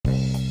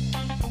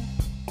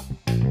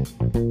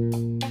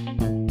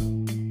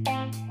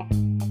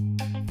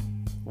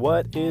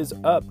What is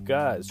up,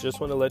 guys?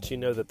 Just want to let you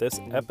know that this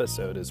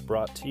episode is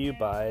brought to you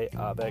by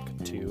Avec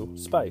 2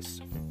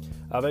 Spice.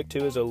 Avec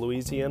 2 is a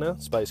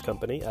Louisiana spice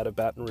company out of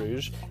Baton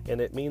Rouge,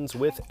 and it means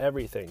with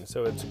everything.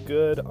 So it's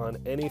good on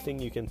anything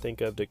you can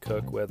think of to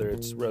cook, whether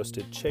it's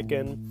roasted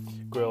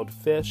chicken, grilled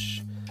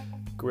fish,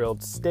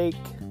 grilled steak,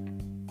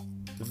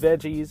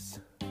 veggies,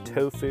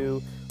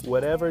 tofu,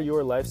 whatever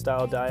your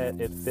lifestyle diet,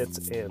 it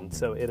fits in.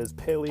 So it is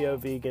paleo,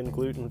 vegan,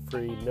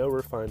 gluten-free, no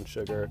refined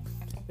sugar.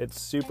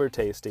 It's super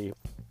tasty,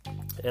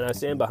 and I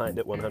stand behind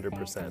it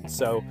 100%.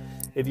 So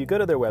if you go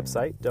to their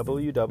website,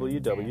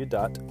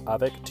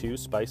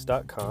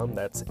 www.avec2spice.com,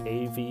 that's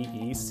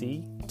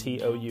AVECTOUS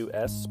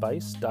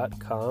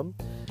spice.com,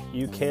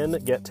 you can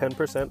get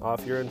 10%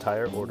 off your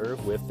entire order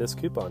with this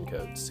coupon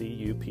code,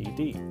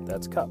 CUPD.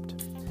 That's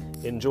cupped.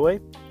 Enjoy.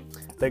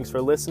 Thanks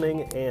for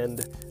listening,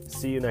 and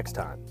see you next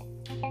time.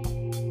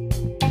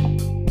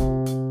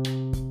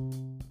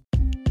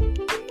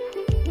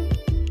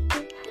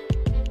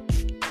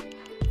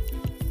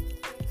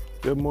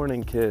 Good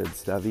morning,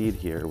 kids. David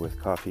here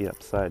with Coffee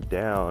Upside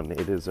Down.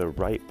 It is a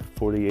ripe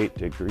 48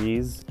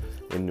 degrees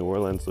in New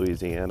Orleans,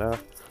 Louisiana,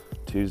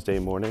 Tuesday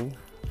morning,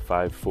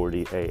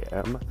 5:40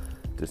 a.m.,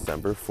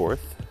 December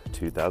 4th,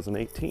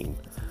 2018.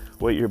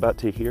 What you're about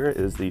to hear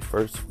is the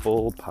first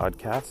full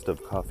podcast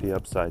of Coffee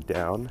Upside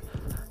Down.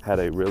 Had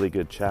a really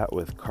good chat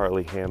with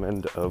Carly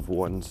Hammond of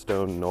One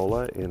Stone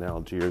NOLA in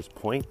Algiers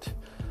Point.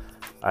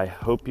 I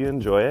hope you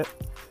enjoy it.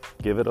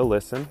 Give it a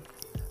listen.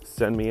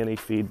 Send me any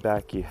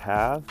feedback you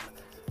have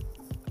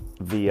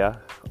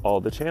via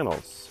all the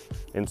channels: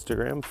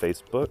 Instagram,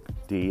 Facebook,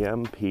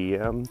 DM,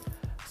 PM,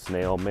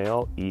 snail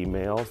mail,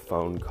 email,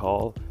 phone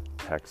call,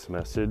 text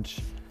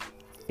message,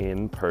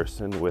 in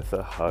person with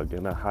a hug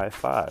and a high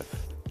five.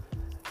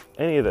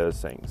 Any of those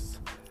things.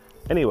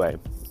 Anyway,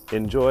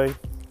 enjoy,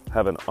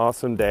 have an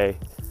awesome day,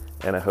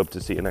 and I hope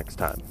to see you next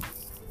time.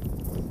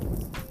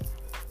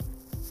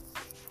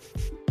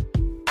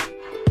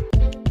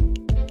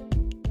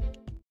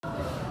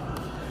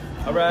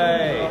 All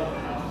right.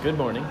 Good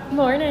morning.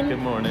 Morning. Good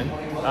morning.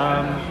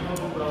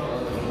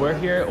 We're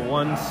here at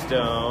One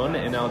Stone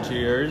in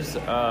Algiers.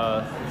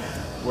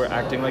 We're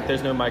acting like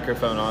there's no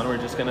microphone on. We're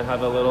just going to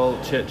have a little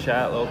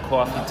chit-chat, a little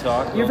coffee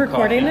talk. You're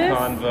recording this?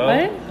 Convo.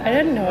 What? I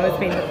didn't know it was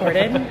being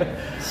recorded.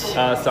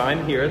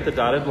 Sign here at the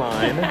dotted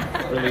line,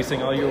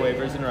 releasing all your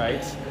waivers and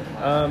rights.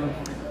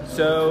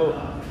 So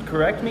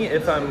correct me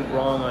if I'm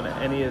wrong on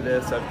any of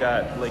this. I've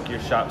got like your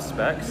shop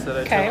specs that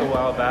I took a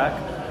while back.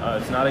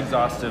 It's not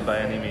exhaustive by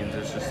any means.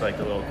 It's just like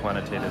a little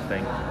quantitative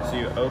thing. So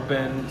you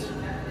opened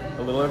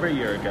a little over a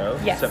year ago,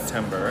 yes.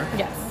 September.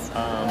 Yes.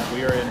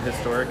 We are in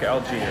historic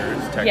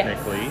Algiers,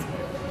 technically. Yes.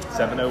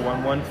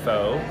 7011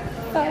 Faux.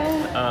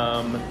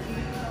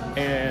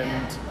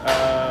 And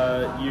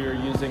you're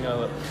using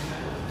a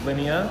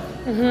Linea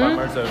by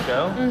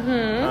Marzocco.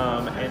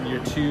 And your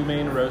two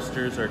main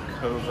roasters are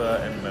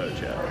Cova and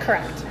Mojo.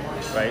 Correct.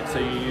 Right? So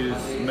you use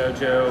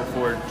Mojo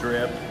for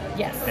drip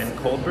and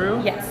cold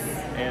brew? Yes.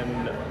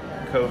 And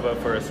Cova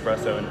for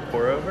espresso and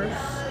pour overs?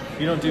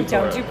 You don't do pour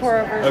overs? We don't do pour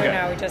overs okay. right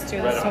now. We just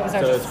do this. So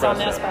just on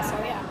the espresso,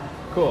 yeah.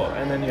 Cool.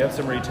 And then you have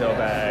some retail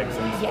bags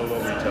and a little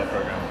retail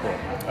program. Cool.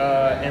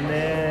 And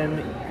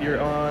then you're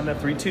on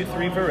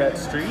 323 Verrette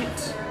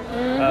Street.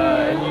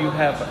 And you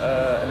have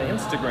an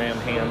Instagram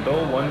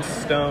handle, One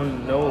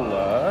Stone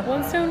NOLA.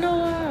 One Stone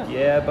NOLA.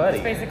 Yeah, buddy.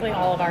 It's basically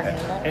all of our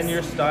handles. And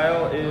your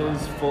style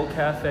is full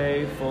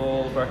cafe,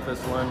 full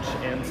breakfast, lunch,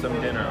 and some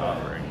dinner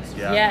offerings.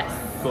 Yeah. Yes.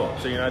 Cool.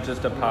 So you're not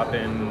just a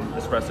pop-in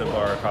espresso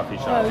bar or coffee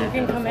shop. Oh, you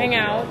can come hang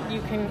out.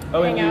 You can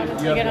hang out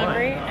until you get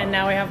hungry. And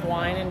now we have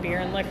wine and beer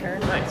and liquor.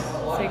 Nice.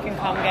 So you can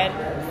come get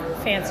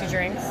fancy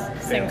drinks,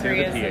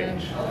 sangrias, and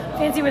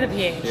fancy with a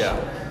PH. Yeah.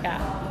 Yeah.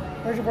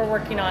 We're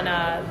working on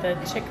the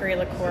chicory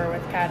liqueur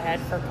with Cat Head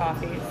for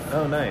coffees.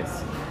 Oh,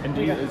 nice. And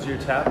is your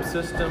tap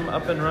system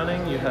up and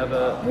running? You have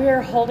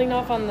We're holding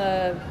off on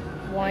the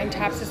wine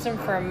tap system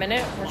for a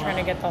minute. We're trying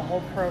to get the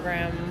whole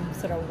program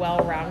sort of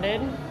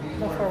well-rounded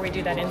before we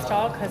do that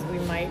install, because we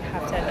might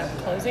have to end up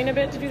closing a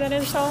bit to do that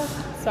install.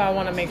 So I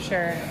want to make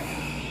sure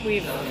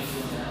we've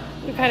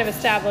kind of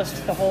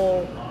established the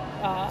whole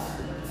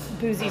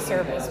boozy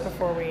service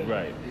before we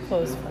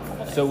close for a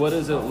couple days. So what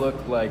does it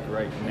look like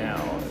right now?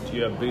 Do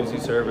you have boozy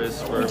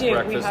service for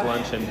breakfast,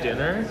 lunch, and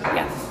dinner?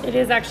 Yes, it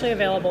is actually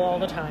available all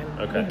the time.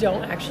 Okay. We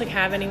don't actually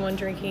have anyone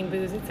drinking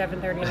booze at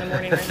 7:30 in the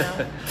morning right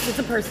now. It's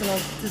a personal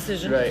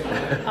decision. Right.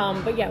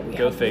 But yeah, we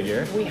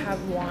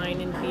have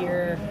wine and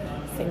beer,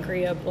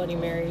 sangria, Bloody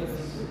Marys,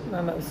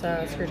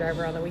 mimosa,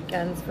 screwdriver on the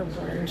weekends for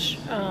brunch.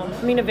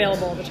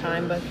 Available all the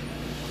time, but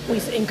we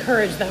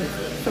encourage them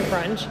for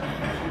brunch.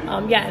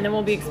 And then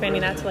we'll be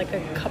expanding that to like a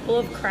couple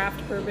of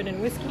craft bourbon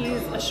and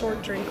whiskeys, a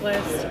short drink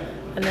list,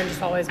 and then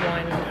just always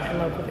wine and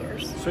local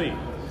beers. Sweet.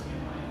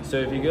 So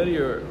if you go to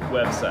your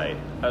website,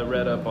 I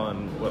read up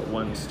on what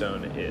One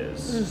Stone is.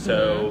 Mm-hmm.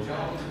 So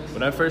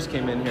when I first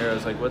came in here, I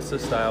was like, what's the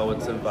style?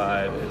 What's the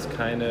vibe? It's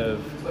kind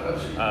of,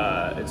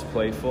 it's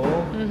playful,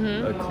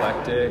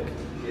 eclectic,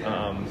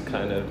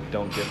 kind of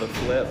don't give a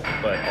flip,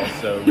 but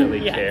also really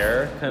Yes.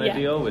 care kind of Yeah.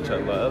 deal, which I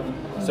love.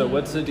 So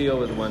what's the deal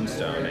with one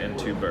stone and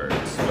two birds?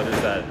 What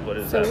is that? What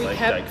is that like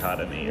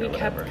dichotomy or we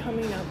whatever? kept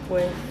coming up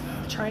with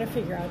trying to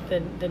figure out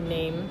the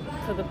name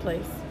for the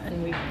place,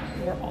 and we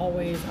were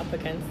always up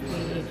against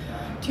the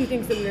two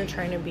things that we were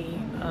trying to be.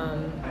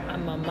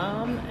 I'm a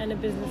mom and a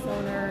business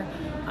owner.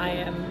 I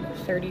am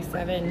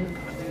 37.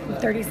 I'm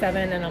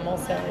 37, and I'm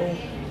also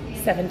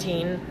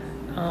 17.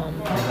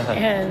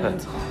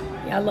 And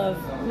I love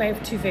my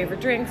two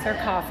favorite drinks are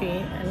coffee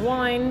and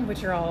wine,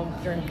 which are all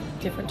during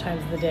different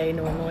times of the day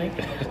normally.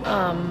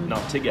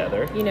 Not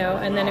together. You know,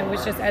 and then it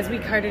was just as we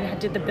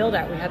did the build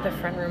out, we had the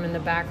front room and the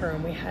back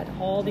room. We had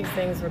all these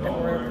things that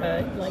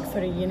were like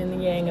sort of yin and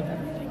the yang of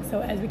everything.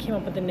 So as we came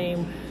up with the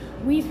name,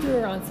 we threw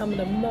around some of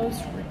the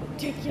most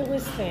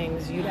ridiculous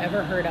things you'd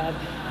ever heard of.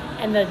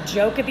 And the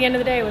joke at the end of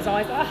the day was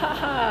always, ah ha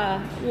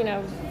ha, you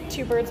know,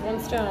 two birds, one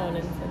stone.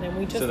 And then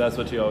we just... So that's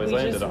what you always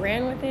landed on. We just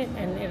ran with it,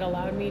 and it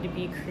allowed me to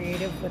be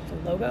creative with the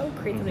logo,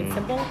 create something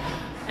simple,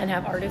 and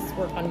have artists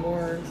work on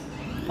more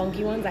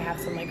funky ones. I have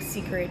some like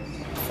secret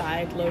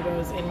side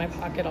logos in my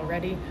pocket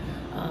already.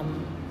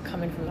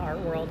 Coming from the art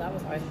world, that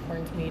was always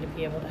important to me, to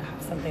be able to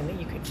have something that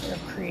you could sort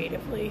of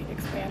creatively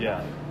expand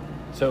on.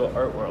 So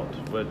art world,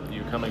 what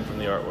you coming from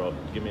the art world,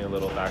 give me a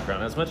little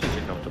background, as much as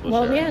you're comfortable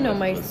Well, sharing. yeah, no,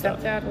 my with stuff.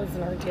 stepdad was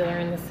an art dealer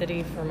in the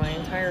city for my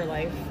entire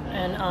life.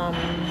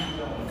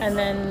 And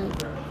then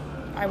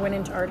I went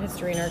into art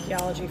history and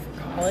archaeology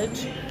for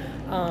college.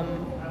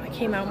 I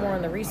came out more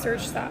on the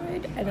research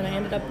side, and then I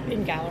ended up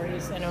in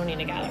galleries and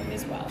owning a gallery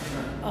as well.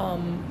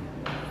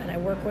 And I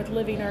work with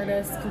living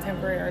artists,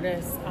 contemporary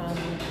artists,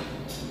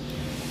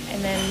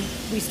 and then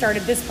we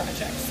started this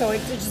project. So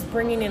it's just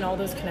bringing in all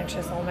those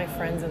connections, all my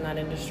friends in that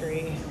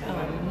industry.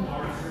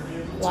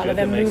 A lot of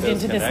them moved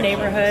into this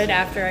neighborhood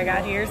after I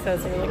got here, so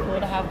it's really cool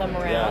to have them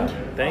around.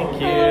 Yeah.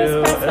 Thank you,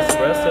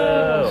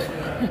 Espresso.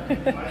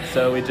 espresso.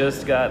 So we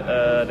just got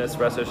an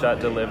espresso shot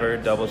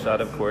delivered, double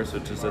shot, of course,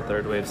 which is a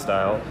third wave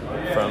style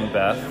from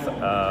Beth.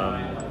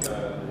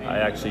 I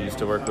actually used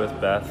to work with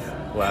Beth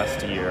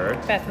last year.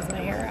 Beth is my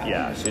hero.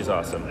 Yeah, she's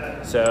awesome.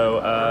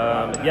 So,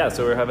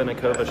 so we're having a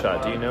Cova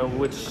shot. Do you know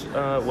which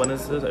one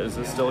is this? Is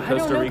this still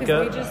Costa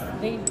Rica?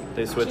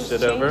 They switched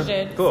it over?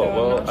 Cool.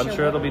 So I'm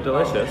sure it'll be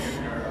delicious.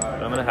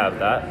 I'm going to have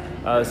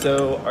that.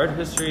 So art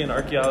history and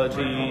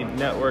archaeology,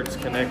 networks,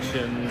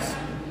 connections,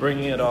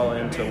 bringing it all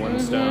into one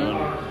stone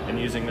and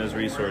using those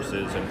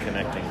resources and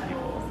connecting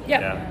people.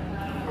 Yep.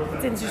 Yeah.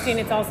 It's interesting.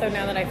 It's also,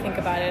 now that I think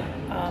about it,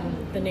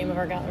 the name of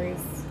our gallery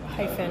is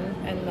Hyphen,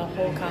 and the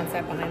whole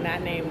concept behind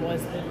that name was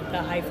that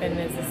the hyphen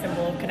is a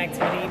symbol of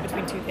connectivity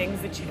between two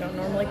things that you don't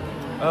normally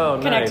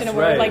connect in a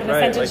word, like the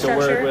sentence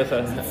structure.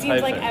 It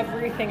seems like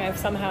everything I've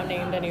somehow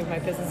named any of my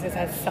businesses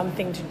has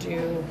something to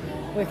do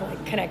with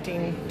like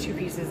connecting two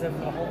pieces of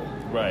a whole.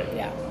 Right.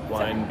 Yeah.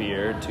 Wine,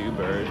 beer, two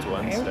birds,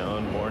 one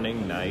stone,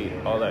 morning, night,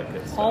 all that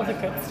good stuff. All the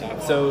good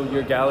stuff. So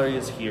your gallery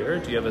is here.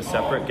 Do you have a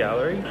separate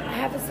gallery? I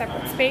have a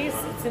separate space.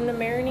 It's in the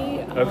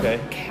Maroney. Okay.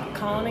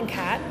 Colin and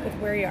Kat with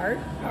Wary Art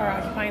are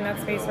occupying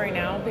that space right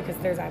now, because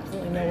there's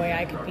absolutely no way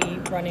I could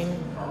be running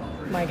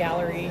my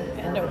gallery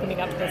and opening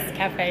up this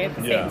cafe at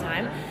the same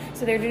time.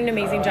 So they're doing an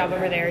amazing job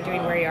over there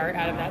doing Wary Art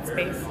out of that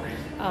space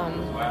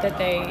that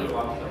they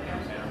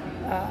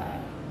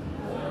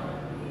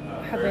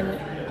have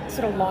been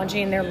sort of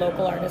launching their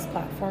local artist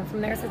platform from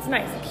there. So it's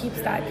nice. It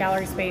keeps that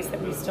gallery space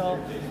that we still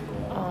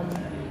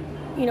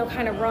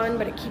kind of run,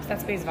 but it keeps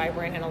that space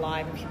vibrant and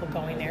alive, and people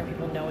going there,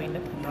 people knowing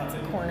that that's a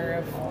corner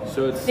of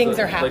things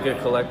are happening. Like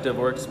a collective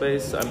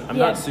workspace. I'm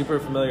not super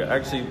familiar.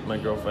 Actually, my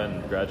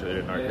girlfriend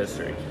graduated in art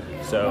history,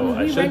 so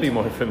I should be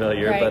more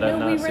familiar, but I'm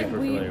not super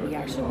familiar with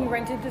it. We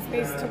rented the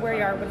space to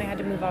Wary Art when they had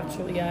to move off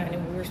Julia,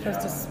 and we were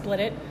supposed to split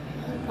it.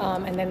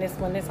 And then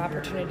when this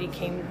opportunity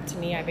came to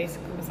me, I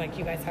basically was like,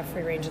 you guys have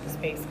free range of the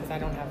space, because I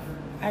don't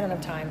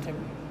have time to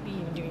be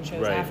even doing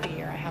shows half the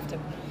year. I have to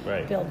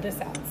build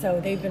this out. So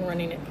they've been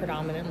running it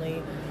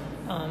predominantly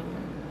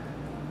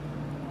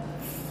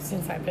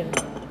since I've been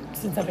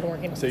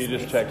working. So you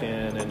just check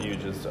in and you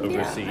just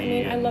oversee. Yeah, I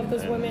mean, I love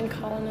those women.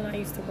 Colin and I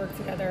used to work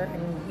together,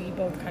 and we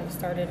both kind of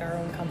started our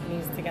own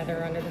companies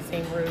together under the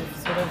same roof,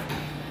 sort of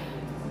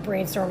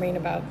brainstorming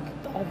about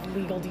all the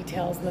legal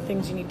details and the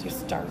things you need to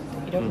start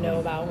that you don't know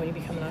about when you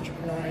become an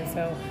entrepreneur. And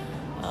so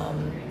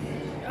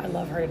I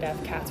love her to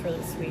death. Kat's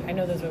really sweet. I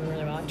know those women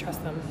really well. I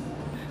trust them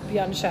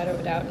beyond a shadow of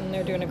a doubt, and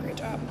they're doing a great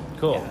job.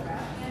 Cool. Yeah.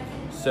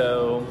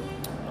 So,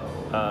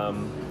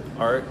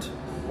 art,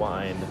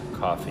 wine,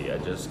 coffee. I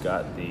just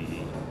got the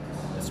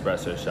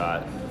espresso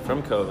shot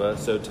from Cova.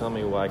 So tell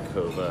me why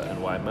Cova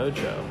and why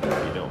Mojo,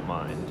 if you don't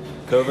mind.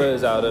 Cova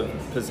is out of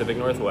Pacific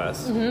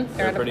Northwest.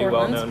 They're a pretty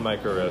well-known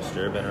micro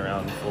roaster. Been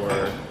around for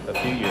a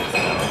few years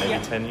now,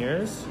 maybe 10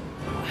 years.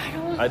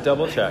 I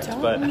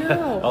double-checked, but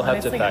I'll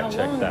have to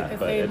fact-check that.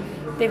 But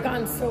they've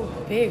gotten so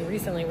big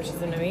recently, which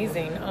is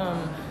amazing.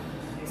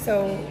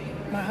 So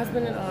my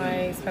husband and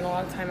I spent a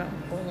lot of time out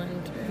in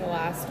Portland the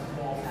last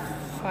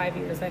 5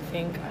 years, I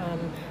think.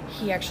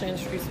 He actually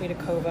introduced me to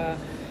Cova,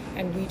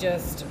 and we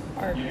just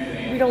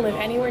we don't live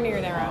anywhere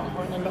near there out in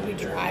Portland, but we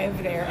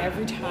drive there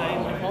every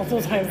time, like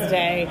multiple times a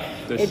day.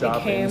 The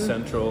shop in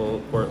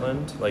Central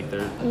Portland, like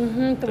the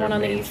one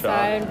on the east shop.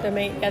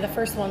 side, the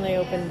first one they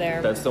opened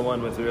there. That's the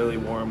one with really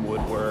warm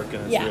woodwork,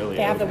 and it's really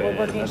they have the open.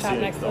 woodworking shop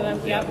next to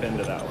them. Yeah, I've been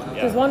to that one.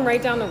 Yeah. There's one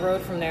right down the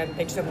road from there that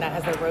they just opened that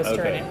has their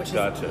roaster in it, which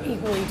Gotcha. is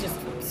equally just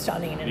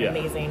stunning and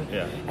amazing.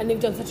 Yeah. And they've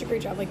done such a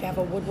great job. Like they have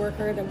a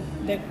woodworker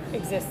that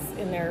exists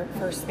in their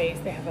first space.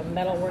 They have a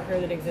metal worker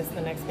that exists in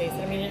the next space.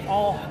 I mean, it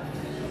all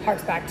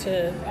harks back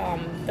to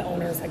the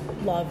owner's like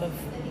love of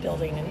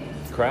building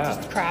and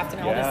craft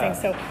and all these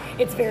things. So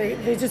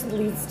it just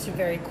leads to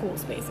very cool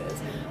spaces.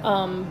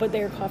 But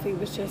their coffee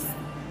was just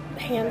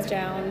hands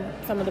down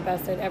some of the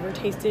best I'd ever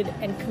tasted,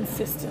 and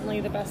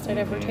consistently the best I'd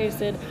ever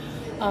tasted,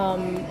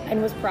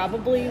 and was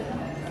probably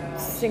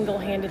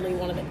single-handedly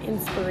one of the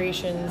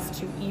inspirations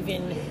to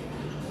even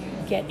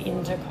get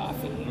into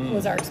coffee.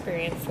 Was our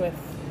experience with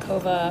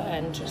Kova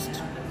and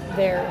just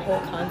their whole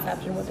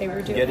concept and what they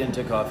were doing. Get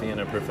into coffee in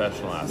a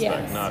professional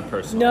aspect, not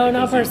personally. No,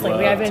 not personally.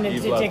 We have been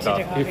addicted to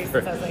coffee coffee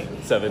for since I was like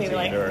 17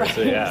 or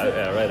so.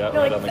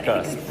 Right on the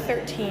cusp.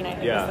 13, I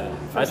think. Yeah,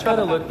 I try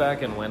to look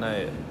back, and when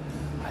I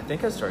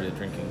think I started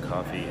drinking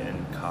coffee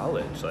in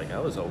college. Like I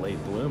was a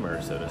late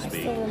bloomer, so to speak. I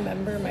still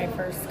remember my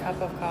first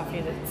cup of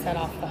coffee that set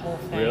off the whole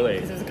thing. Really?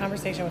 Because it was a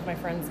conversation with my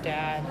friend's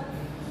dad,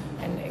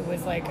 and it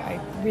was like I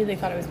really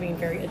thought I was being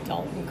very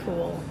adult and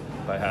cool.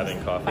 By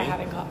having coffee? By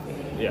having coffee.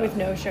 Yeah. With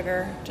no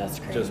sugar,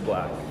 just cream. Just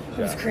black. It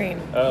was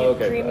cream. Oh,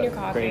 okay. Cream in your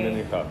coffee. Cream in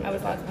your coffee. I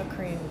was allowed to put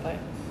cream, but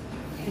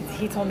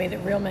he told me that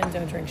real men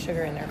don't drink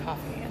sugar in their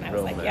coffee. And I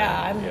was like,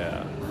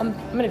 I'm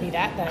going to be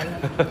that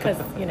then. Because,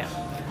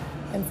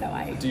 And so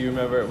I... Do you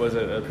remember, was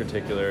it a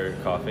particular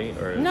coffee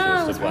or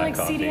no, just a black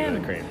coffee CDM.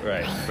 with a cream?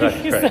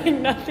 Right. It was like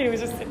nothing. It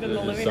was just sitting in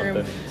the living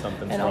room.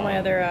 Something and strong. all my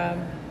other...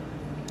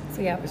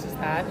 So yeah, it was just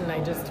that. And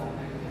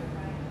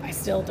I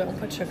still don't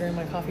put sugar in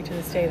my coffee to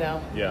this day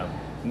though. Yeah.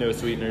 No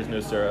sweeteners, no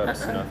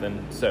syrups,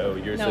 nothing. So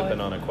you're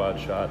sipping on a quad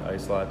shot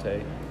iced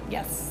latte?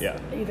 Yes. Yeah.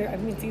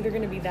 It's either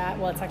going to be that.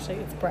 Well, it's breve. So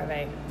it's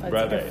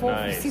Breve,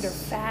 nice. It's either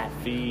fat.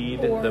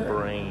 Feed the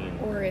brain.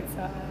 Or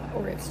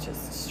it's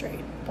just straight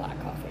black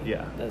coffee.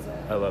 Yeah.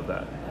 I love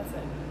that. That's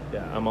it.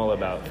 Yeah, I'm all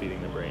about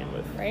feeding the brain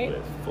with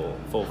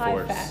full high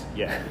force. Fat.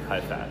 Yeah,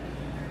 high fat.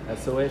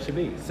 That's the way it should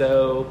be.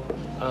 So,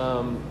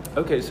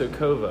 okay, so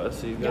Kova,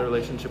 so you've got a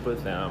relationship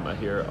with them. I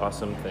hear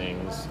awesome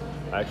things.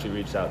 I actually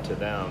reached out to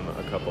them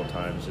a couple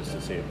times just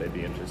to see if they'd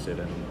be interested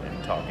in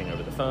talking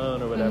over the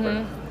phone or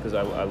whatever, because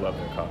I love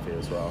their coffee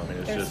as well. I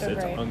mean, it's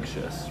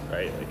unctuous,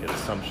 right? Like it's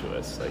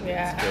sumptuous, like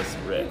it's just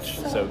rich,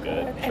 it's so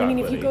good. And I mean,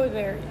 if you go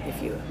there,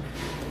 if you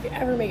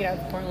ever make it out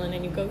to Portland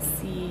and you go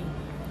see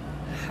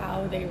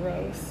how they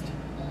roast,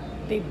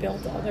 they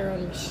built all their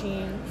own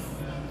machines.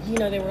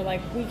 They were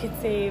like, we could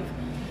save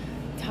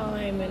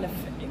time and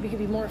we could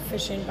be more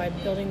efficient by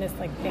building this.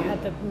 Like they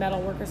had the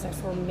metal workers next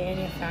door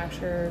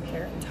manufacture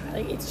their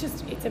entire. Like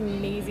it's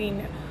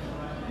amazing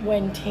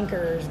when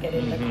tinkerers get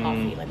into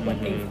coffee, like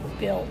what they've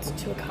built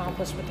to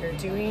accomplish what they're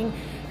doing.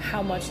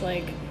 How much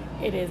like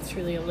it is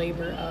truly a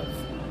labor of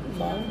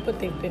love, but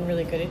they've been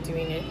really good at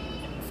doing it.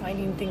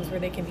 Finding things where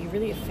they can be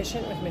really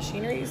efficient with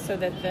machinery so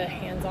that the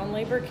hands-on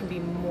labor can be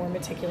more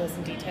meticulous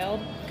and detailed.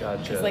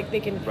 Gotcha. Because like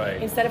they can,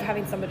 instead of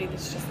having somebody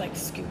that's just like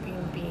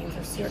scooping beans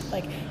or syrup,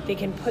 like they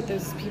can put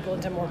those people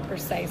into more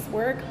precise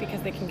work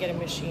because they can get a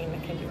machine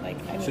that can do like.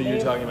 So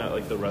you're talking about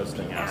like the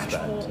roasting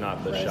aspect,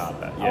 not the shop.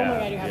 Oh my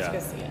God, you have to go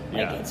see it.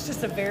 Like it's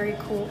just a very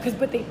cool,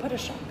 but they put a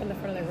shop in the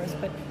front of their roast,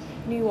 but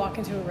you walk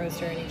into a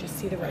roaster and you just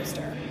see the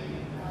roaster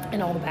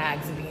and all the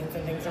bags of beans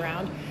and things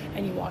around,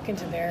 and you walk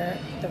into the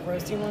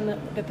roasting one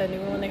that the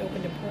newer one they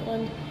opened in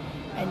Portland,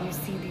 and you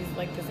see these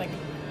this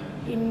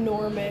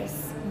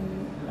enormous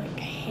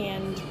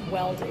hand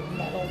welded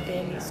metal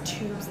bin, these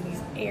tubes and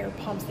these air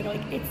pumps that are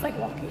it's like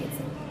walking.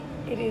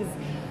 It is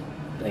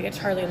like a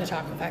Charlie and the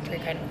Chocolate Factory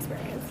kind of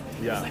experience.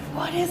 Yeah. It's like,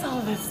 what is all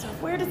this stuff?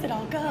 Where does it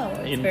all go?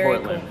 It's in very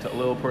Portland, cool.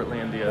 Little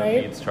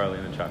Portlandia meets Charlie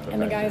and the Chocolate Factory.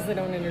 And the guys that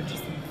own it are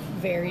just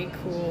very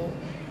cool.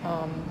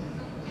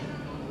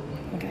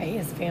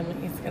 His family.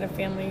 He's got a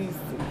family. He's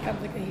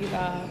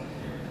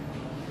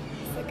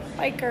like a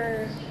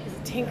biker. He's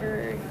a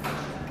tinker. He's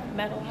a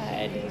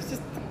metalhead. He's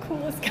just the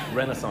coolest guy.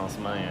 Renaissance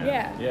man.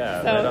 Yeah.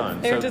 Yeah. So right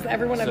on. They're just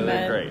everyone I've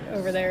met great.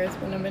 over there has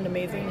been an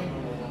amazing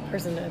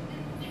person to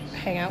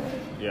hang out with.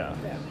 Yeah.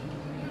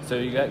 So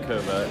you got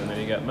Kova, and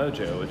then you got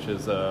Mojo, which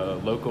is a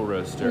local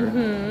roaster,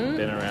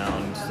 been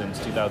around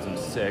since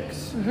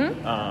 2006.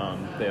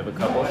 They have a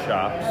couple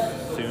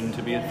shops, soon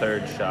to be a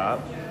third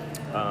shop.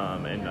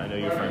 And I know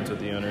you're friends with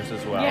the owners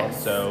as well.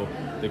 Yes. So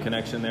the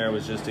connection there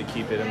was just to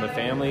keep it in the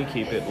family,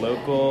 keep it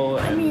local,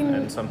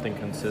 and something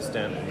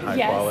consistent and high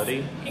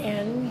quality.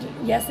 And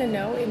yes and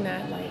no in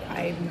that,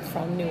 I'm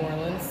from New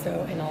Orleans,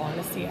 so in all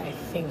honesty, I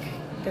think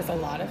there's a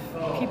lot of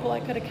people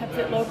I could have kept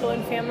it local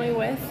and family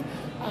with.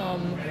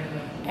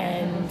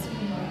 And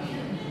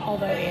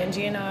although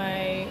Angie and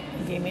I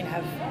and Damien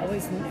have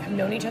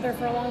known each other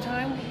for a long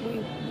time,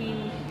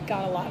 we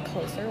got a lot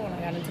closer when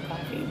I got into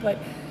coffee. But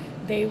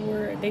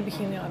they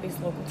became the obvious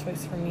local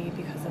choice for me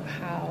because of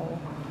how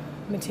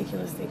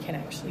meticulous they can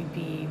actually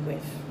be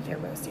with their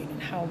roasting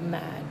and how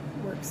Matt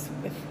works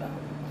with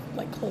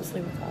like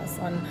closely with us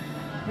on.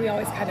 We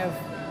always kind of,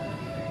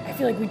 I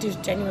feel like we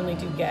just genuinely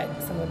do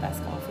get some of the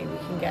best coffee we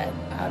can get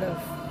out of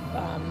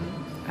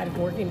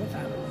working with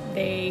them.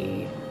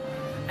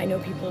 I know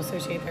people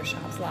associate their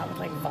shops a lot with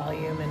like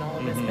volume and all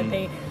of this, but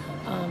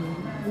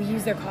we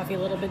use their coffee a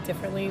little bit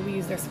differently. We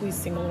use their squeezed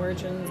single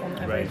origins on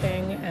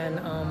everything, and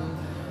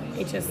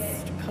it just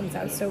comes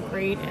out so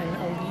great.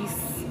 And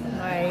Elise,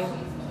 my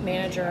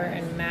manager,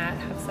 and Matt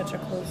have such a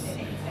close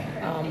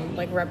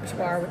like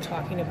repertoire with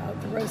talking about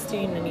the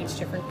roasting and each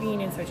different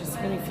bean, and so it just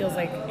really feels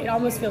like, it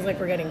almost feels like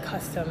we're getting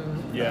custom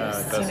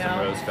roasts, custom you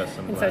know? roast,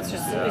 custom and blend.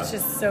 So it's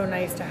just so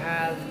nice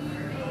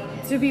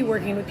to be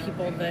working with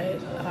people that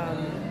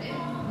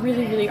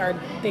really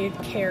they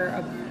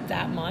care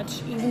that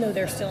much, even though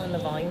they're still in the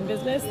volume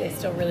business. They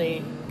still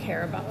really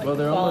care about like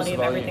the quality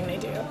of everything they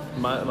do.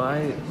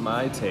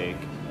 My take,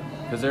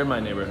 because they're my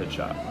neighborhood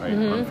shop, right,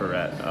 on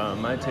Ferret.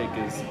 My take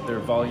is they're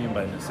volume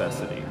by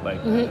necessity. Like,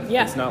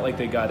 it's not like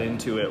they got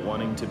into it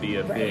wanting to be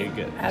a big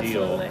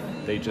deal.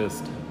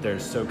 They're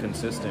so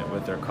consistent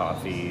with their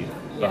coffee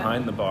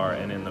behind the bar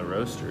and in the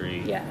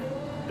roastery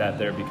that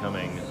they're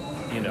becoming,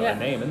 a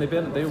name. And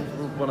they were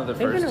one of the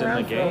first in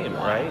the game,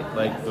 right?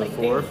 Like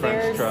before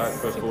French Truck,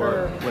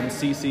 before when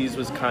CC's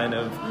was kind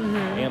of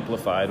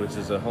amplified, which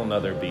is a whole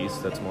nother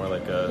beast. That's more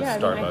like a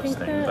Starbucks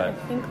thing. But I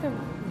think the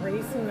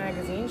Racing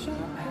Magazine shop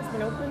has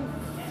been open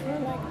for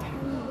like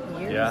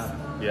 10 years.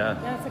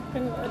 Yeah, it's like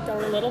been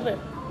a little bit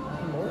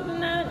more than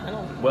that. I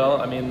don't.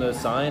 Well, I mean, the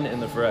sign in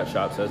the Ferret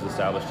shop says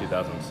established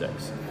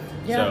 2006.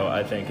 So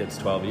I think it's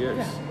 12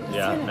 years.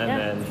 And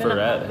then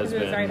Ferret has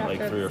been like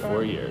 3 or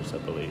 4 years, I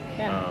believe.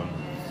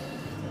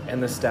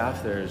 And the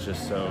staff there is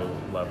just so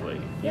lovely.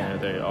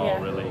 They all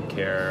really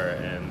care,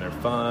 and they're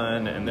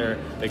fun, and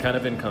they kind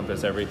of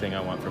encompass everything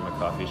I want from a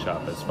coffee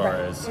shop as far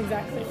as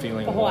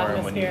feeling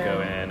warm when you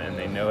go in, and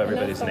they know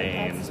everybody's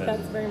names.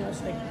 That's very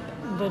much like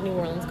the New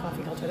Orleans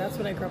coffee culture. That's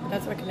what I grew up with.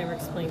 That's what I could never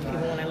explain to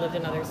people when I lived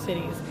in other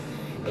cities,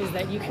 is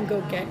that you can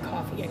go get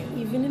coffee, and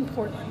even in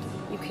Portland,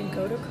 you can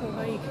go to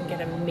Cova, you can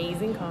get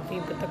amazing coffee,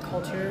 but the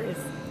culture is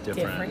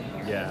different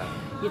here.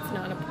 It's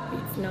not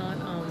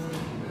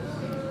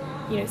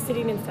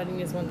sitting and studying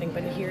is one thing,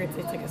 but here it's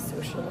like a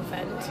social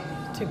event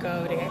to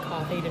go to get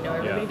coffee, to know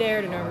everybody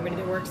there, to know everybody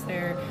that works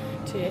there.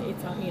 It's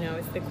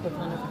the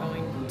equivalent of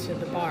going to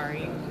the bar.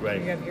 You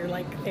have your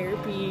like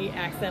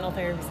accidental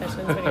therapy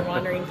sessions when you're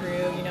wandering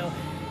through.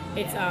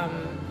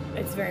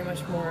 It's very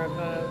much more of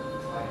a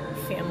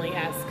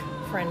family-esque,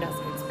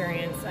 friend-esque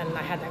experience, and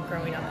I had that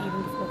growing up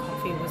even before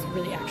coffee was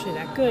really actually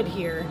that good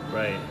here.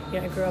 I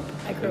grew up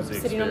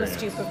sitting on the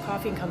stoop of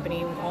Coffee &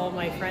 Company with all of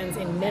my friends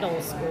in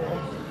middle school.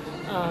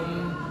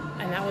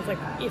 And that was like,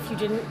 if you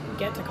didn't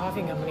get to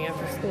Coffee & Company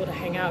after school to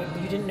hang out,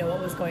 you didn't know what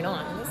was going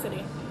on in the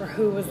city, or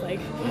who was like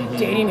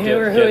dating who,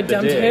 or who had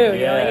dumped who.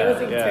 It was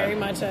very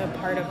much a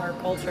part of our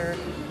culture,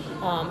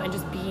 and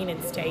just being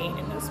and staying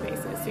in those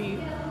spaces. So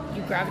you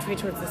gravitate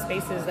towards the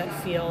spaces that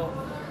feel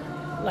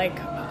like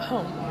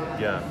home.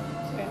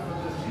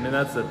 I mean,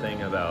 that's the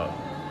thing about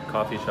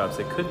coffee shops.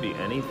 It could be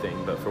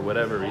anything, but for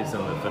whatever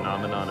reason, the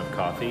phenomenon of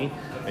coffee,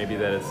 maybe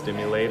that it's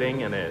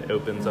stimulating and it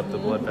opens up the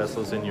blood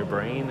vessels in your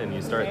brain, and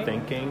you start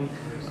thinking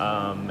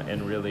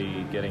and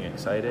really getting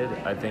excited.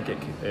 I think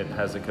it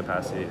has a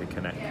capacity to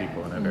connect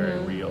people in a very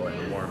real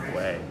and warm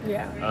way.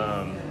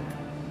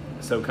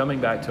 So coming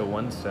back to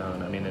One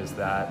Stone, I mean,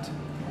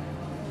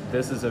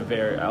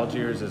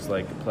 Algiers is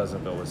like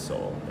Pleasantville with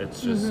soul.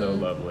 It's just so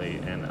lovely,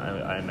 and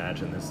I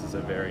imagine this is a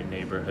very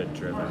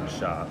neighborhood-driven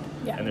shop.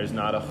 And there's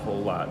not a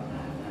whole lot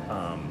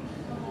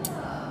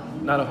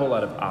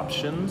of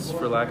options,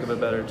 for lack of a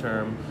better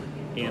term,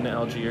 in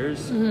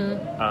Algiers.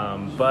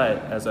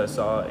 But as I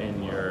saw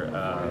in your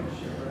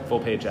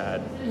full-page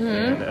ad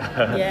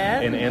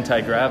in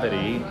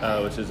Anti-Gravity,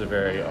 which is a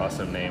very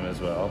awesome name as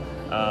well,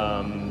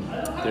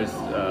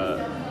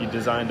 you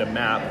designed a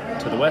map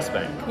to the West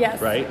Bank,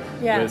 right?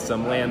 With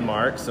some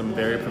landmarks, some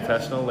very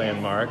professional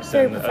landmarks,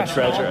 and a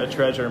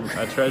treasure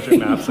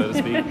map, so to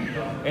speak.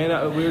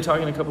 And we were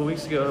talking a couple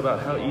weeks ago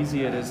about how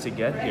easy it is to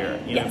get here.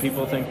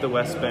 People think the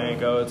West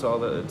Bank,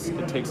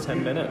 it takes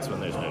 10 minutes when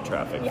there's no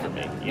traffic for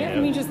me.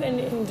 And you just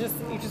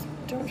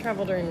don't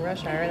travel during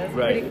rush hour. That's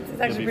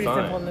it's actually pretty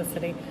simple in this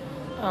city.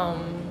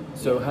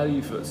 So how do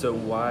you feel? So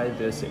why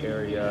this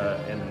area,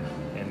 and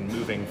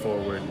moving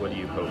forward, what do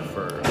you hope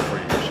for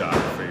your shop,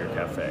 for your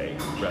cafe,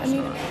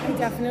 restaurant?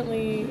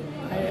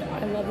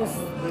 I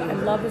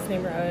love this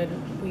neighborhood.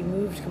 We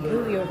moved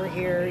completely over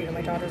here.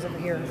 My daughter's over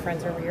here, her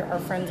friends are over here. Our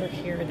friends are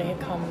here. They had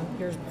come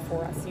years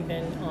before us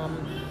even,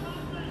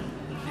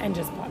 and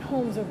just bought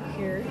homes over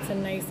here.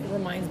 It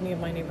reminds me of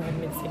my neighborhood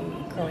Mid-City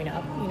growing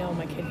up.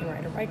 My kid can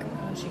ride her bike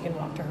around. She can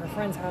walk to her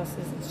friends'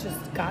 houses. It's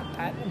just got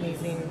that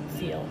amazing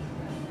feel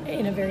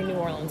in a very New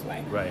Orleans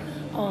way. Right.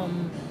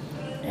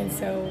 And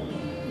so,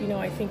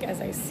 I think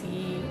as I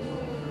see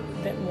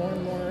that more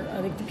and more,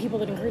 like the people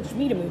that encouraged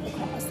me to move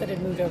across, that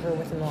had moved over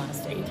within the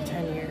last 8 to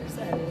 10 years,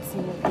 and see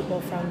more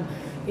people from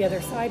the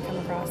other side come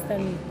across,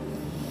 then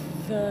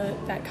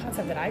that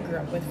concept that I grew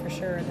up with, for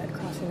sure, that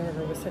crossing the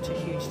river was such a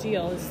huge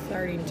deal, is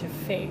starting to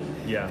fade.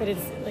 Yeah. That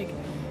it's like,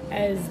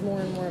 as more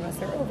and more of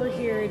us are over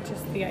here,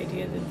 just the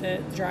idea that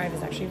the drive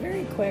is actually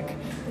very quick,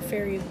 the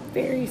ferry is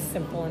very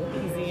simple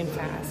and easy and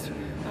fast.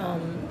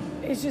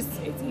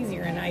 It's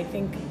easier, and I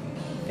think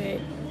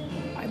that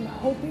I'm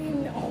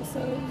hoping also,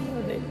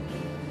 that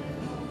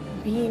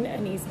being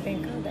an East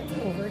Banker that's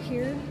over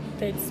here,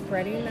 that's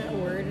spreading that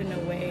word in a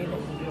way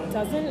that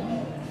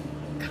doesn't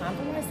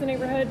compromise the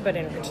neighborhood but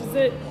enriches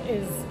it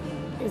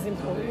is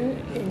important,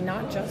 in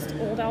not just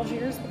old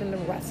Algiers, but in the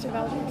rest of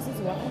Algiers as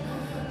well.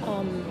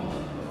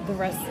 The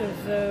rest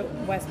of the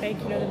West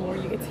Bank, the more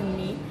you get to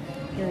meet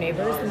your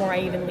neighbors, the more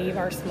I even leave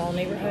our small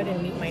neighborhood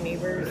and meet my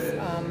neighbors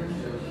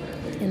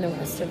in the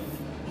rest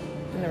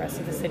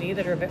of the city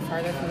that are a bit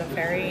farther from the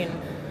ferry, and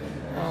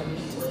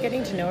just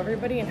getting to know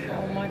everybody and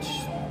how much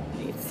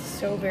it's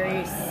so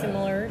very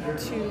similar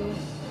to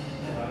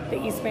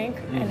the East Bank,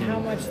 and how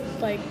much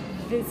like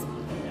this,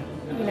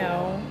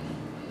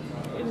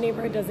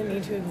 neighborhood doesn't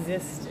need to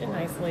exist in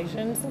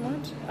isolation so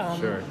much.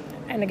 Sure.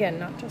 And again,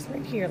 not just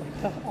right here,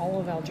 like all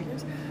of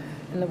Algiers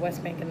and the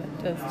West Bank, and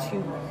the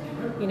two,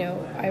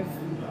 I've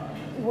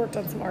worked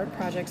on some art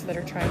projects that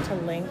are trying to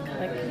link,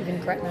 like even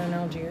Gretna and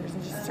Algiers,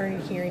 and just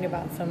starting hearing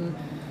about some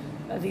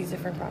of these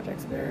different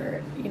projects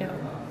where,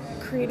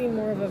 creating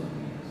more of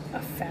a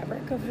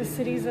fabric of the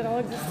cities that all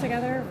exist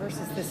together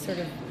versus this sort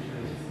of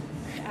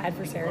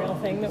adversarial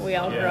thing that we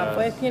all grew up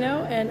with,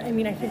 And I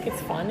mean, I think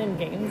it's fun and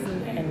games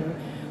and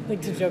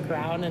like to joke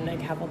around and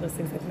like have all those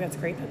things. I think that's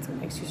great. That's what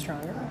makes you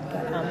stronger.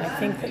 But I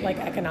think that like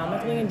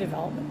economically and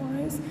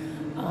development-wise,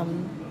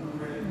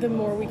 the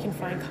more we can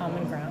find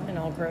common ground and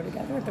all grow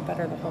together, the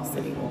better the whole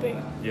city will be.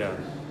 Yeah.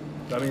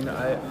 I mean,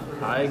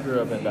 I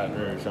grew up in Baton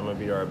Rouge. I'm a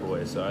BR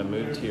boy, so I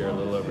moved here a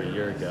little over a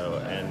year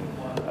ago, and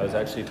I was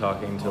actually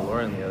talking to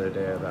Lauren the other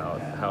day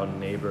about how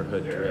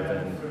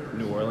neighborhood-driven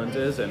New Orleans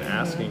is, and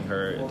asking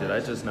her, did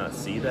I just not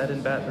see that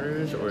in Baton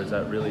Rouge, or is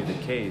that really the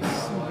case,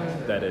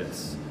 that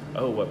it's,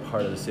 oh, what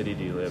part of the city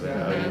do you live in?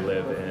 Oh, you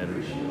live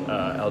in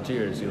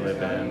Algiers, you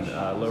live in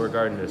Lower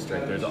Garden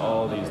District. There's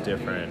all these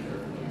different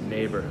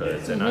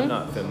neighborhoods, and I'm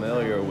not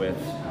familiar with,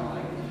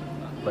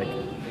 like,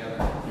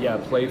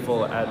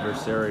 playful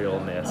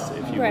adversarialness,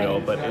 if you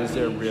will, but is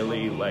there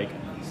really like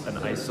an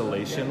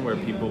isolation where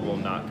people will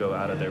not go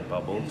out of their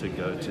bubble to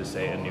go to,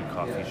 say, a new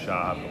coffee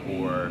shop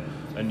or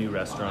a new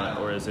restaurant,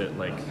 or is it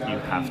like you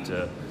have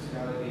to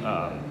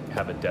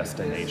have a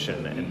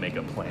destination and make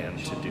a plan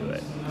to do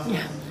it?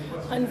 Yeah,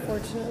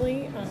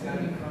 unfortunately,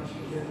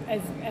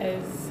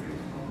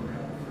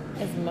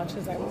 as much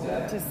as I would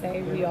love to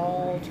say we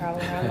all travel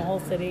around the whole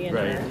city, and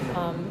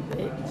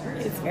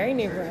it's very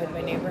neighborhood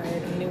by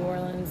neighborhood in New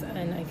Orleans,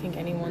 and I think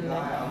anyone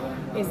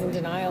that is in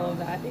denial of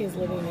that is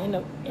living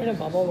in a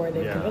bubble where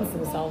they've convinced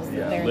themselves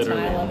that they're in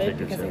denial of it,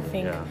 because I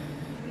think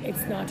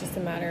it's not just a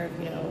matter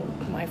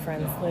of, my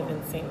friends live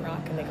in St.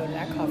 Roch and they go to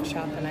that coffee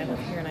shop, and I live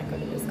here and I go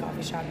to this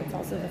coffee shop. It's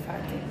also the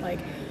fact that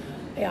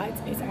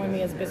it's on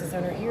me as a business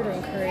owner here to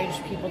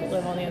encourage people that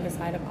live on the other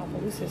side of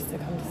Opelousas to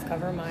come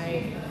discover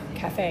my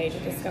cafe, to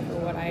discover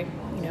what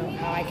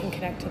how I can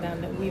connect to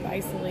them, that we've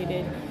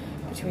isolated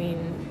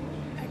between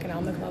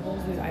economic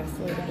levels, we've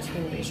isolated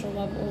between racial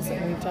levels,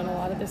 and we've done a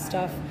lot of this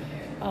stuff,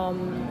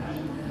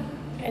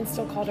 and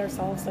still called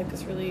ourselves like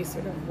this really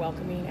sort of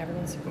welcoming,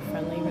 everyone's super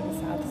friendly with the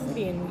South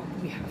City, and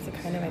we have to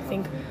kind of, I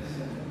think,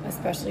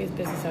 especially as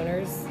business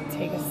owners,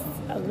 take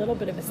a little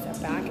bit of a step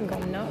back and go,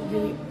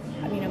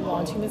 I'm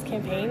launching this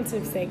campaign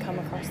to say, come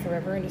across the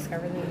river and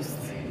discover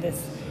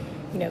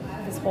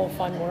this whole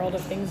fun world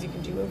of things you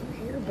can do over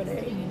here. But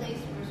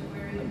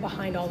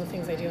behind all the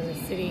things I do in the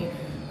city,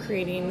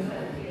 creating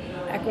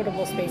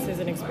equitable spaces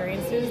and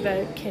experiences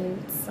that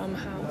can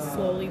somehow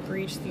slowly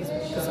breach these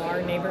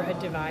bizarre neighborhood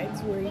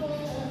divides where,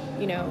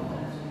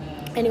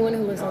 anyone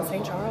who lives on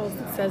St. Charles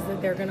that says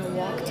that they're going to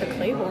walk to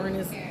Claiborne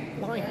is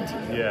lying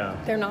to you. Yeah.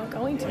 They're not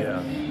going to.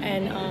 Yeah.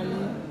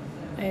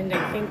 And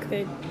I think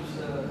that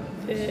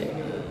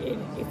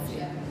it's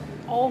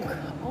all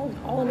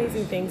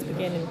amazing things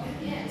begin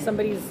in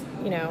somebody's,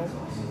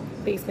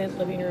 basement,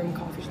 living room,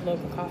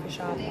 local coffee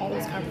shop, all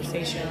those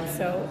conversations.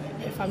 So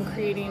if I'm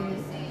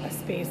creating a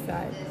space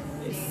that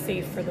is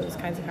safe for those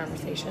kinds of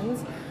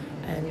conversations,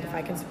 and if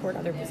I can support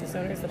other business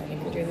owners that I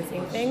think are doing the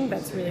same thing,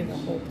 that's really the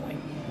whole point.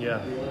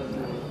 Yeah.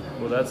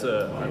 Well, that's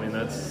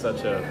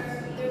such a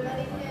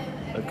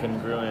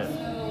congruent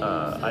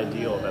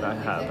ideal that I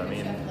have. I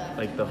mean,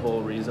 like the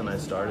whole reason I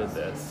started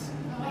this,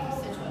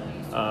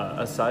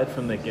 aside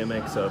from the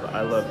gimmicks of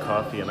I love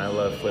coffee and I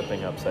love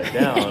flipping upside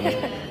down,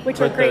 which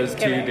put are great those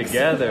gimmicks. Two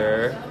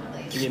together,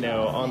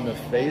 on the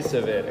face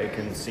of it, it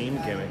can seem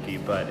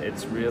gimmicky, but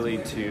it's really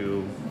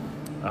to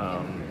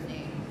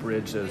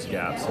bridge those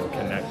gaps and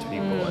connect people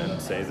and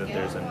say that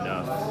there's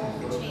enough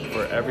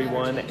for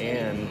everyone,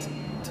 and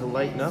to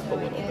lighten up a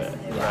little bit,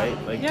 right?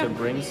 Like to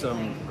bring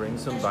some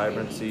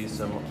vibrancy,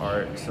 some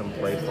art, some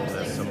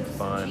playfulness, some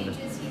fun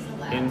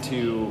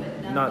into,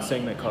 not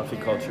saying that coffee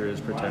culture is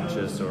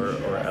pretentious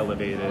or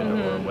elevated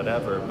or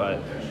whatever,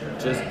 but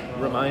just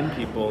remind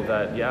people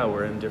that,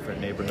 we're in different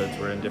neighborhoods,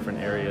 we're in different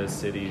areas,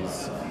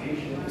 cities,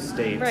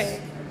 states,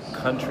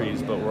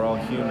 countries, but we're all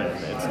human.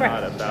 It's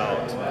not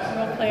about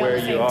where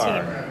you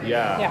are.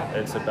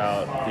 It's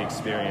about the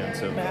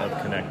experience of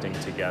connecting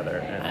together,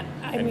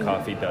 and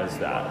coffee does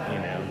that,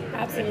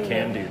 absolutely. and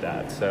can do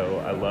that.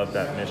 So I love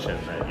that mission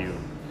that you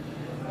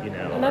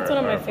know, and that's one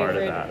of my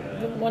favorite.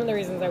 One of the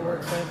reasons I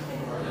work with,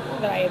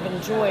 that I have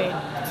enjoyed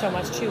so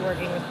much too,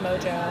 working with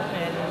Mojo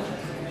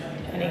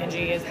and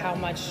Angie, is how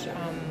much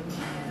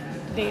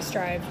they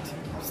strive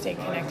to stay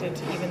connected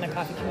to even the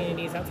coffee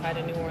communities outside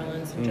of New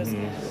Orleans, and just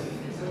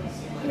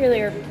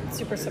really are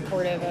super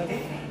supportive of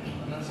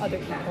other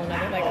people.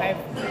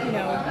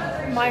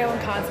 And my own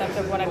concept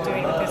of what I'm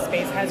doing with this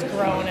space has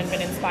grown and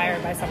been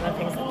inspired by some of the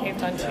things that they've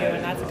done too,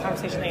 and that's a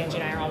conversation that Angie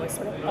and I are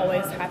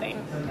always having.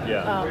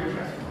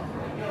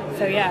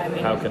 So yeah, I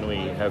mean, how can we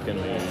lead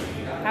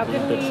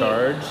the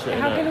charge?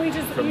 How can we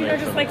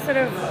just like sort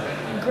of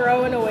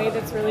grow in a way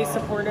that's really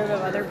supportive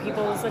of other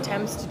people's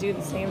attempts to do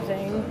the same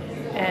thing,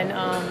 and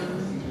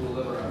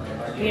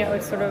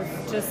it's sort of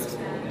just.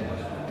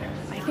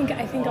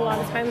 I think a lot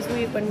of times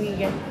when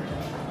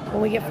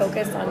we get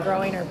focused on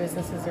growing our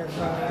businesses or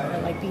growing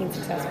or like being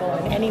successful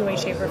in any way,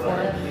 shape, or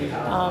form,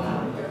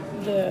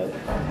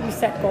 you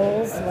set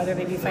goals, whether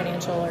they be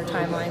financial or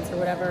timelines or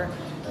whatever,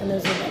 and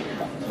those are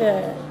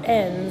the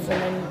ends,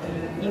 and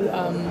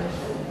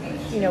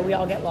then we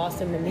all get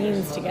lost in the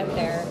means to get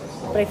there.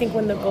 But I think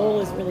when the goal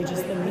is really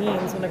just the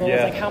means, when the goal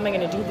is like, how am I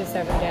going to do this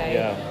every day?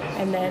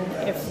 And then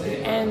if the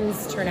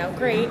ends turn out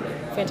great,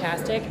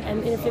 fantastic.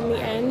 And if in the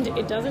end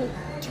it doesn't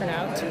turn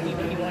out to be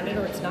what you wanted,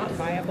 or it's not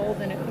viable,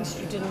 then at least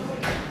you didn't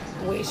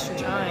waste your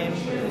time.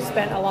 You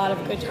spent a lot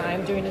of good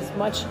time doing as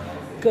much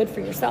good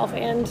for yourself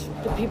and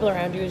the people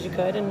around you as you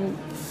could. And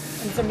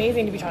it's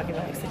amazing to be talking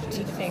about like such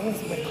deep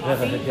things with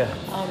coffee.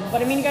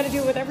 But I mean, you got to do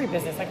it with every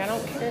business. Like, I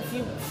don't care if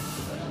you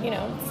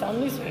sell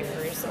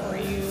newspapers or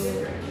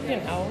you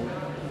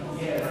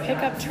pick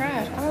up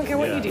trash. I don't care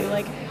what you do.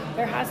 Like,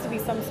 there has to be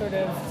some sort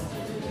of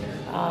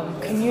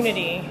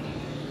community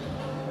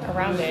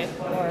around it,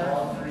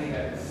 or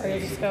you'll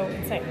just go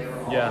insane.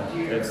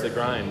 It's the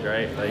grind,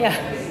 right? Like,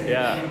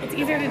 it's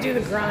easier to do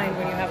the grind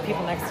when you have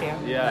people next to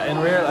you. And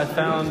I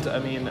found,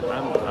 I'm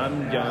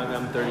young,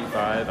 I'm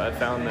 35, I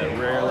found that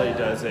rarely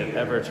does it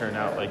ever turn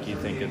out like you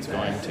think it's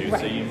going to.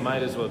 So you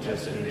might as well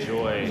just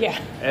enjoy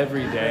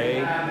every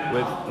day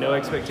with no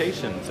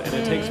expectations. And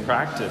it takes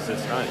practice.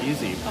 It's not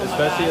easy,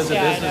 especially as a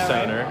business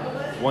owner.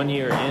 1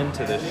 year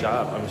into this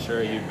shop, I'm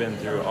sure you've been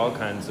through all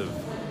kinds of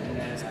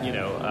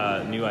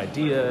new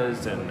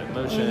ideas and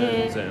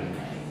emotions, and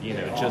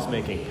just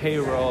making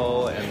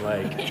payroll, and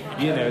like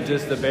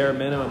just the bare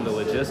minimum, the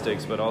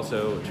logistics, but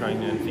also trying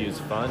to infuse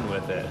fun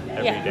with it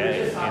every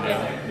day.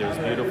 There's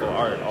beautiful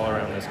art all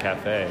around this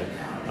cafe,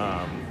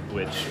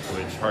 which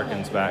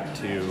harkens back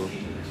to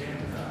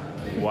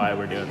why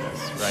we're doing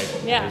this, right?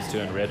 Is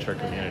to enrich our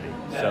community.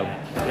 So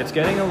it's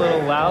getting a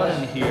little loud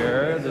in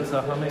here. It's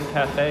a humming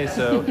cafe.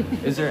 So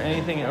is there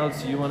anything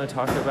else you want to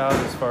talk about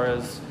as far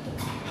as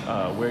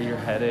where you're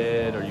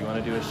headed, or you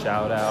want to do a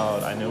shout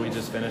out? I know we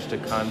just finished a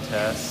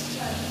contest.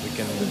 We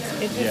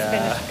finished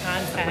a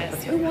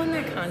contest. Who won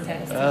that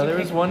contest? There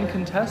was one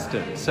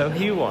contestant, so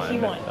he won.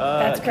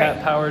 That's great.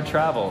 Cat Powered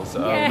Travels,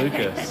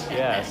 Lucas.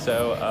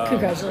 So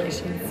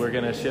congratulations. We're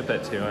gonna ship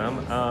it to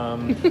him.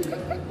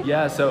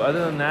 So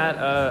other than that,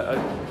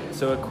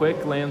 a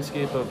quick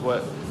landscape of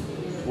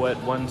what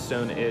One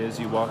Stone is.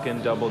 You walk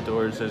in double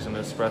doors. There's an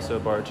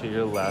espresso bar to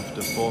your left,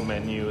 a full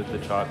menu with the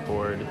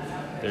chalkboard.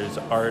 There's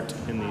art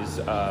in these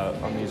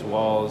on these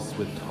walls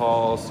with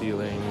tall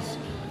ceilings,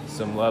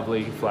 some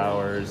lovely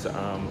flowers,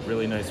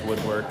 really nice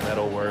woodwork,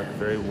 metalwork,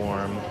 very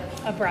warm.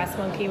 A brass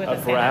monkey with a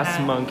brass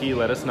monkey.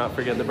 Let us not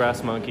forget the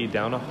brass monkey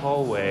down a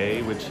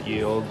hallway, which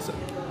yields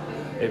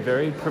a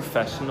very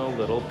professional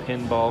little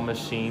pinball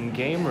machine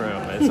game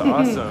room. It's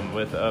awesome,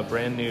 with a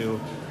brand new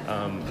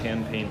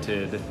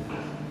hand-painted,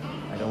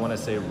 I don't want to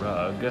say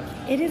rug.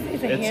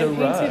 It's a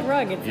hand-painted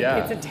rug.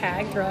 It's a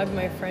tagged rug.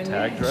 My friend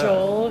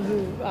Joel,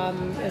 who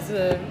is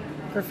a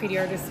graffiti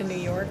artist in New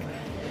York,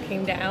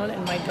 came down,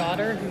 and my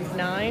daughter, who's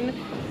 9,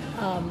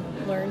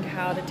 learned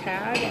how to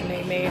tag, and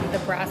they made the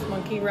brass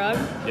monkey rug.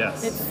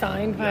 Yes. It's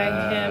signed by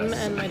him,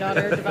 and my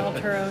daughter developed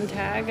her own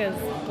tag as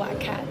Black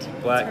Cat.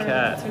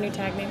 That's her new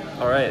tag name.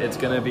 All right, it's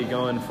going to be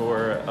going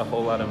for a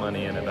whole lot of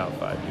money in about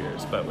 5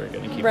 years, but we're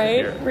going to keep it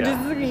here. We're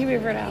just going to keep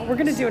it for now. We're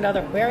going to do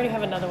another. We already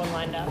have another one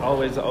lined up.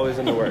 Always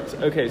in the works.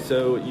 Okay,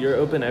 so you're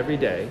open every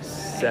day,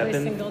 every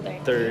single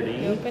day. 7:30.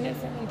 We open at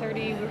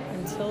 7:30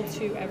 until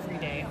 2 every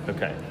day.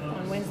 Okay.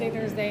 On Wednesday,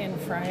 Thursday, and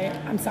Friday.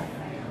 I'm sorry.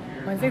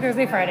 Wednesday,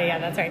 Thursday, Friday. Yeah,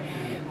 that's right.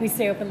 We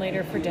stay open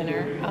later for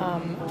dinner.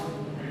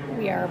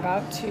 We are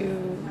about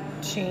to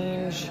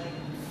change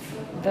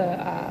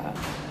the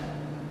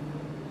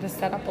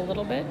setup a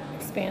little bit,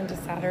 expand to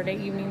Saturday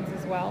evenings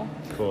as well.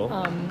 Cool.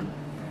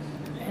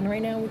 And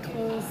right now we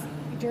close,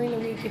 during the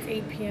week it's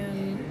 8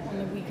 p.m. On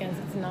the weekends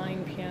it's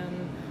 9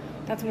 p.m.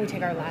 That's when we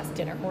take our last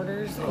dinner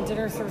orders. And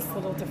dinner serves a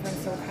little different,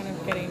 so we're kind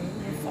of getting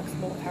more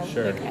flexible with how,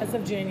 Sure. like, as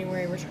of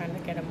January, we're trying to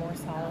get a more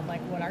solid,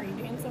 like, what our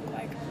evenings look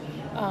like.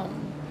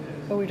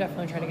 But we're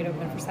definitely trying to get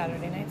open for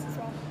Saturday nights as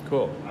well.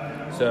 Cool.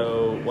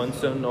 So, One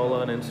Stone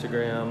Nola on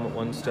Instagram,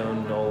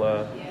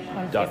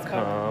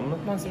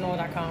 onestone.nola.com.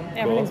 OneStoneNola.com.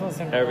 Everything's Cool. One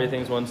Stone Nola.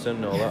 Everything's One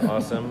Stone Nola.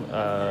 Awesome.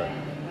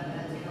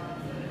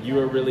 You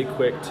were really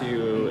quick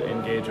to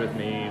engage with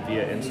me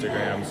via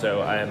Instagram, so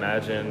I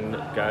imagine,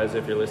 guys,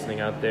 if you're listening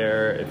out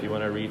there, if you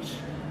want to reach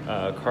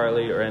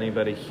Carly or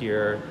anybody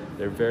here,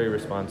 they're very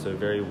responsive,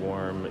 very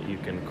warm. You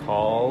can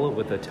call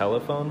with a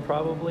telephone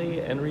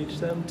probably and reach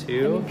them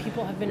too. I mean,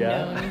 people have been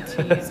known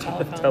to use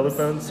telephones.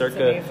 Telephones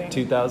circa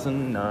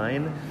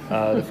 2009.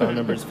 The phone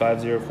number is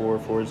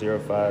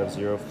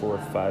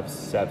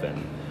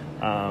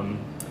 504-405-0457.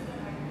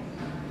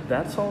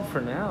 That's all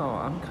for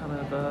now. I'm kind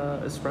of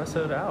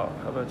espressoed out.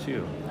 How about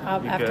you?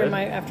 After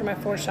my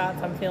 4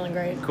 shots, I'm feeling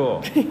great.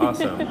 Cool.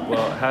 Awesome.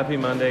 Well, happy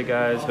Monday,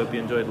 guys. Hope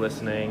you enjoyed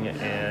listening,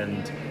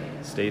 and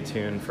stay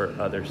tuned for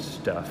other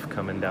stuff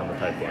coming down the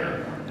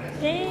pipeline.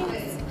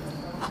 Thanks.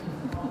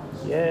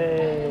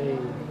 Yay.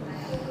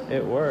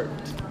 It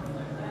worked.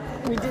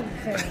 We did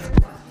the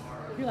thing.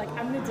 You're like,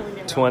 I'm going to delete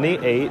it.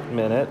 28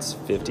 minutes,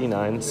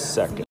 59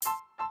 seconds.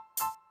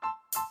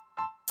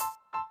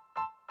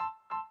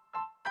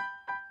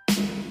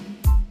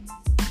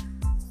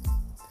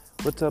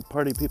 What's up,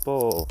 party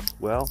people?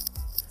 Well,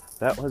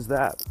 that was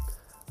that.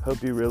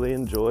 Hope you really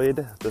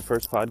enjoyed the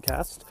first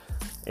podcast.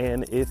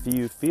 And if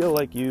you feel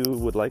like you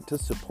would like to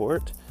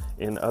support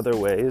in other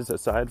ways,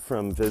 aside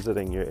from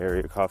visiting your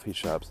area coffee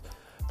shops,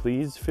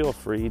 please feel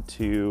free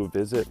to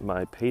visit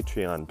my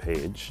Patreon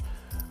page,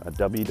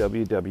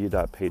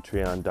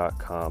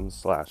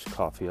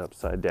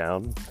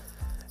 www.patreon.com/coffeeupsidedown,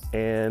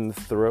 and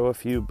throw a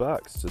few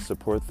bucks to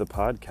support the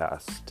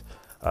podcast.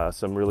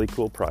 Some really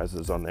cool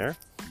prizes on there.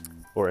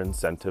 Or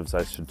incentives,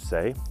 I should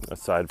say,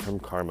 aside from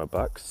Karma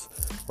Bucks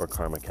or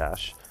Karma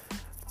Cash,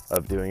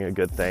 of doing a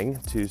good thing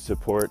to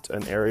support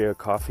an area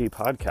coffee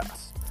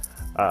podcast.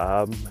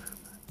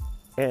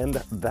 And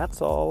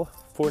that's all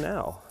for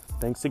now.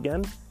 Thanks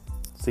again.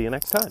 See you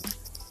next time.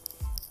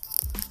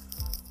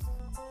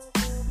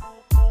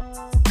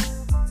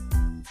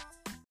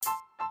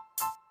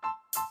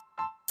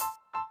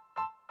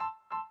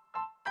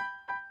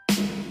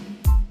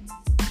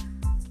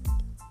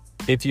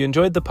 If you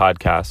enjoyed the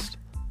podcast,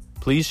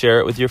 please share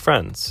it with your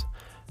friends.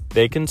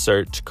 They can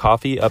search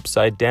Coffee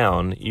Upside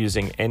Down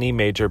using any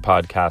major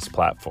podcast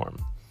platform.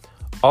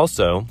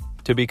 Also,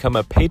 to become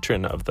a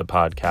patron of the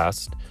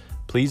podcast,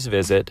 please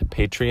visit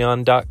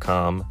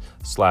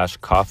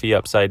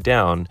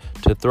patreon.com/coffeeupsidedown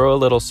to throw a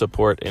little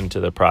support into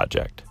the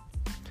project.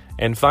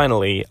 And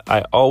finally,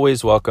 I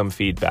always welcome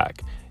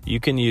feedback. You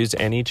can use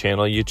any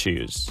channel you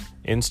choose: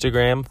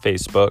 Instagram,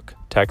 Facebook,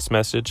 text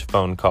message,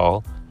 phone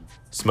call,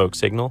 smoke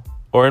signal,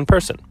 or in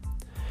person.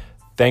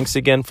 Thanks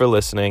again for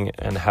listening,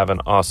 and have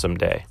an awesome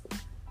day.